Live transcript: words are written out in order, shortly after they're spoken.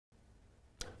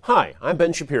Hi, I'm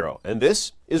Ben Shapiro, and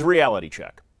this is Reality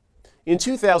Check. In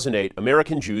 2008,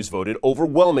 American Jews voted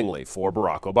overwhelmingly for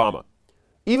Barack Obama.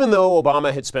 Even though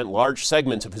Obama had spent large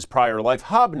segments of his prior life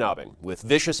hobnobbing with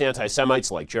vicious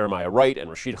anti-Semites like Jeremiah Wright and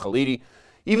Rashid Khalidi,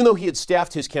 even though he had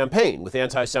staffed his campaign with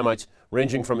anti-Semites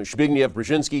ranging from Zbigniew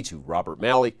Brzezinski to Robert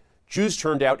Malley, Jews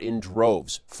turned out in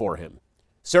droves for him.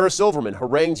 Sarah Silverman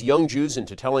harangued young Jews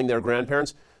into telling their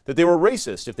grandparents that they were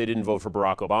racist if they didn't vote for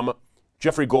Barack Obama.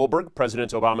 Jeffrey Goldberg,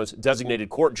 President Obama's designated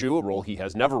court Jew, a role he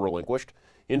has never relinquished,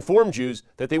 informed Jews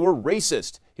that they were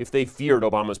racist if they feared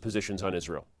Obama's positions on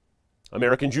Israel.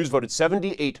 American Jews voted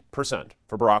 78%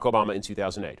 for Barack Obama in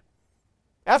 2008.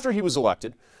 After he was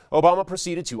elected, Obama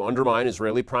proceeded to undermine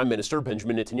Israeli Prime Minister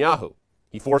Benjamin Netanyahu.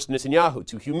 He forced Netanyahu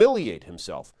to humiliate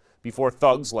himself before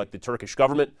thugs like the Turkish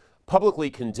government,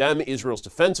 publicly condemn Israel's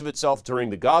defense of itself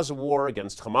during the Gaza war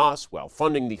against Hamas while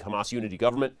funding the Hamas unity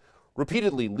government,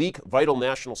 repeatedly leak vital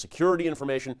national security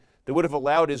information that would have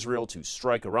allowed Israel to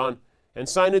strike Iran, and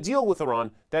sign a deal with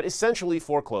Iran that essentially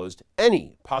foreclosed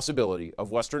any possibility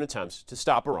of Western attempts to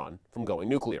stop Iran from going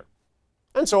nuclear.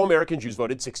 And so American Jews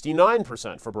voted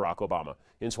 69% for Barack Obama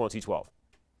in 2012.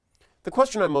 The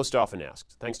question I'm most often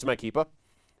asked, thanks to my kippah,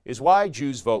 is why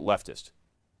Jews vote leftist.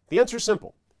 The answer is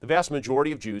simple. The vast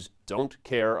majority of Jews don't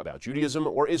care about Judaism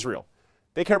or Israel.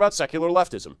 They care about secular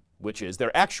leftism, which is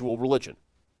their actual religion.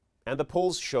 And the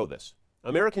polls show this.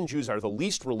 American Jews are the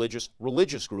least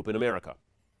religious group in America.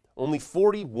 Only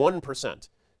 41%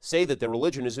 say that their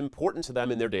religion is important to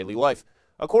them in their daily life,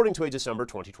 according to a December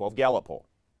 2012 Gallup poll.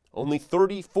 Only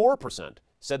 34%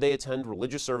 said they attend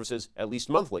religious services at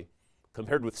least monthly,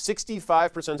 compared with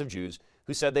 65% of Jews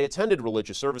who said they attended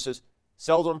religious services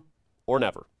seldom or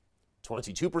never.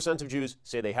 22% of Jews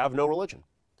say they have no religion.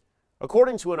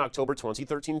 According to an October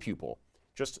 2013 Pew poll,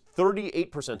 just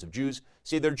 38% of Jews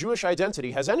say their Jewish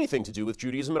identity has anything to do with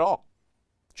Judaism at all.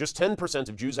 Just 10%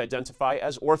 of Jews identify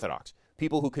as Orthodox,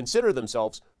 people who consider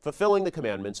themselves fulfilling the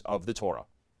commandments of the Torah.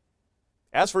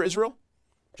 As for Israel,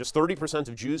 just 30%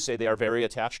 of Jews say they are very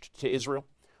attached to Israel.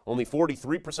 Only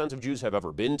 43% of Jews have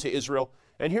ever been to Israel.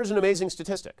 And here's an amazing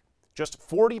statistic. Just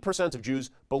 40% of Jews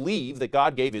believe that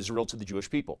God gave Israel to the Jewish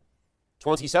people.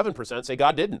 27% say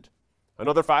God didn't.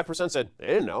 Another 5% said they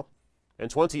didn't know. And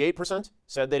 28%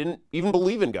 said they didn't even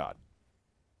believe in God.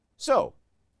 So,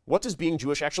 what does being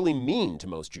Jewish actually mean to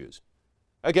most Jews?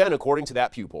 Again, according to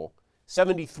that Pew poll,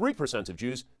 73% of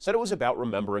Jews said it was about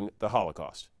remembering the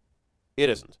Holocaust.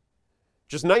 It isn't.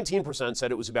 Just 19%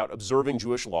 said it was about observing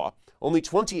Jewish law. Only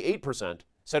 28%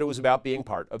 said it was about being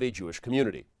part of a Jewish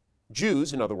community.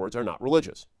 Jews, in other words, are not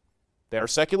religious. They are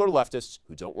secular leftists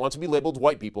who don't want to be labeled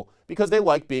white people because they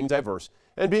like being diverse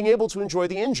and being able to enjoy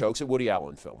the in-jokes at Woody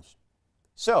Allen films.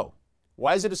 So,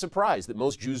 why is it a surprise that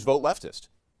most Jews vote leftist?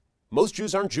 Most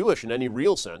Jews aren't Jewish in any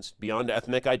real sense beyond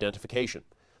ethnic identification.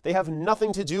 They have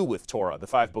nothing to do with Torah, the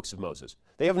 5 books of Moses.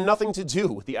 They have nothing to do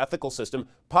with the ethical system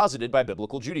posited by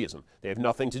biblical Judaism. They have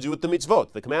nothing to do with the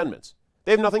mitzvot, the commandments.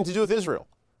 They have nothing to do with Israel.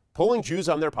 Polling Jews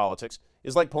on their politics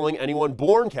is like polling anyone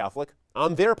born Catholic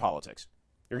on their politics.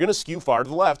 You're going to skew far to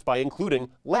the left by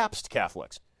including lapsed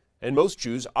Catholics. And most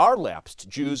Jews are lapsed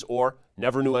Jews or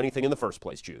never knew anything in the first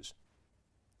place Jews.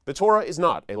 The Torah is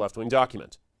not a left-wing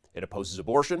document. It opposes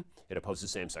abortion. It opposes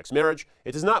same-sex marriage.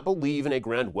 It does not believe in a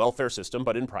grand welfare system,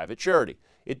 but in private charity.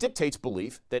 It dictates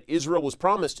belief that Israel was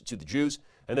promised to the Jews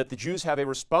and that the Jews have a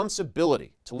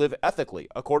responsibility to live ethically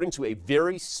according to a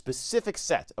very specific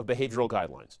set of behavioral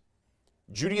guidelines.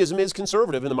 Judaism is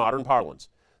conservative in the modern parlance.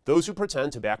 Those who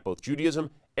pretend to back both Judaism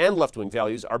and left-wing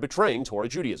values are betraying Torah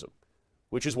Judaism,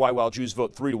 which is why while Jews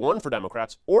vote 3-1 for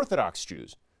Democrats, Orthodox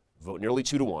Jews vote nearly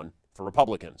 2-1 for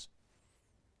Republicans.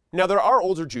 Now, there are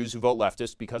older Jews who vote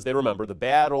leftist because they remember the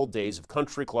bad old days of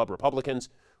country club Republicans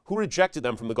who rejected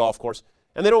them from the golf course,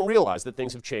 and they don't realize that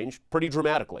things have changed pretty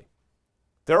dramatically.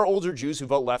 There are older Jews who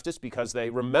vote leftist because they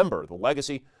remember the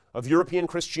legacy of European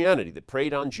Christianity that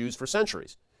preyed on Jews for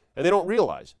centuries, and they don't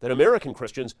realize that American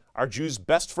Christians are Jews'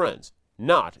 best friends,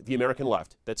 not the American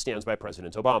left that stands by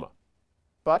President Obama.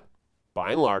 But,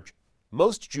 by and large,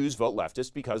 most Jews vote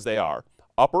leftist because they are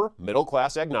upper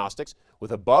middle-class agnostics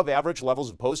with above-average levels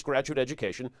of postgraduate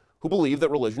education who believe that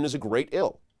religion is a great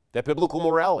ill, that biblical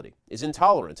morality is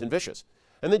intolerant and vicious,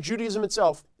 and that Judaism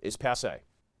itself is passé.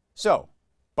 So,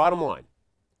 bottom line,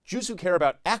 Jews who care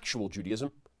about actual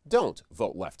Judaism don't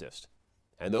vote leftist,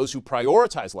 and those who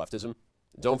prioritize leftism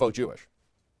don't vote Jewish.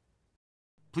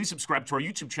 Please subscribe to our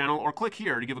YouTube channel or click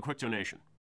here to give a quick donation.